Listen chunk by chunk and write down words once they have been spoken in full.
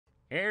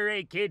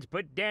Alright, kids,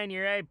 put down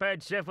your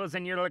iPod shuffles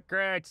and your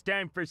LaCroix. It's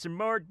time for some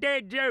more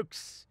dad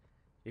jokes.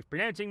 If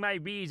pronouncing my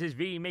V's as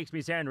V makes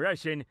me sound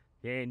Russian,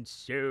 then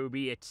so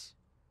be it.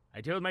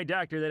 I told my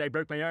doctor that I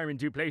broke my arm in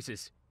 2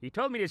 places. He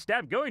told me to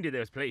stop going to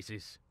those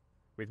places.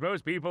 With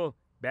most people,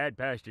 bad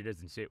posture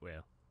doesn't sit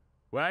well.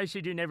 Why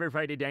should you never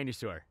fight a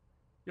dinosaur?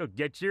 You'll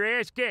get your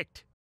ass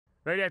kicked.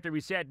 Right after we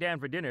sat down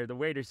for dinner, the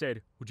waiter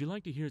said, "Would you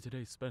like to hear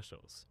today's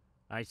specials?"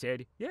 I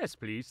said, "Yes,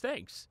 please,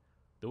 thanks."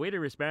 The waiter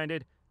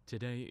responded,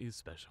 "Today is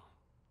special.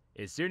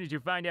 As soon as you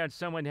find out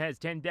someone has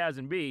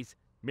 10,000 bees,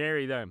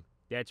 marry them.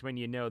 That's when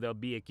you know they'll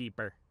be a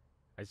keeper."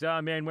 I saw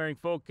a man wearing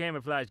full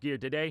camouflage gear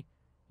today.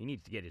 He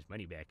needs to get his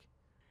money back.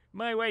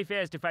 My wife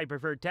asked if I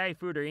prefer Thai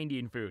food or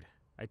Indian food.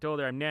 I told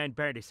her I'm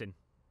non-partisan.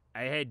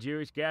 I had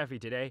Jewish coffee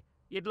today.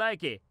 You'd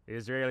like it. It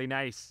was really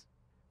nice.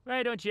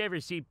 Why don't you ever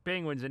see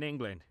penguins in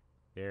England?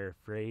 They're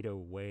afraid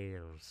of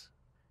whales.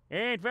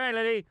 And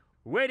finally,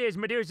 what is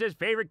Medusa's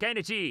favorite kind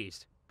of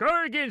cheese?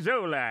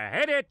 Gorgonzola!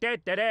 I don't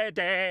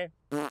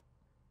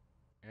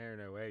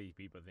know why these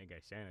people think I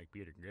sound like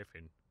Peter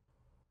Griffin.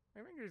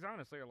 I think he's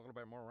honestly a little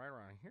bit more right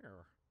around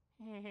here.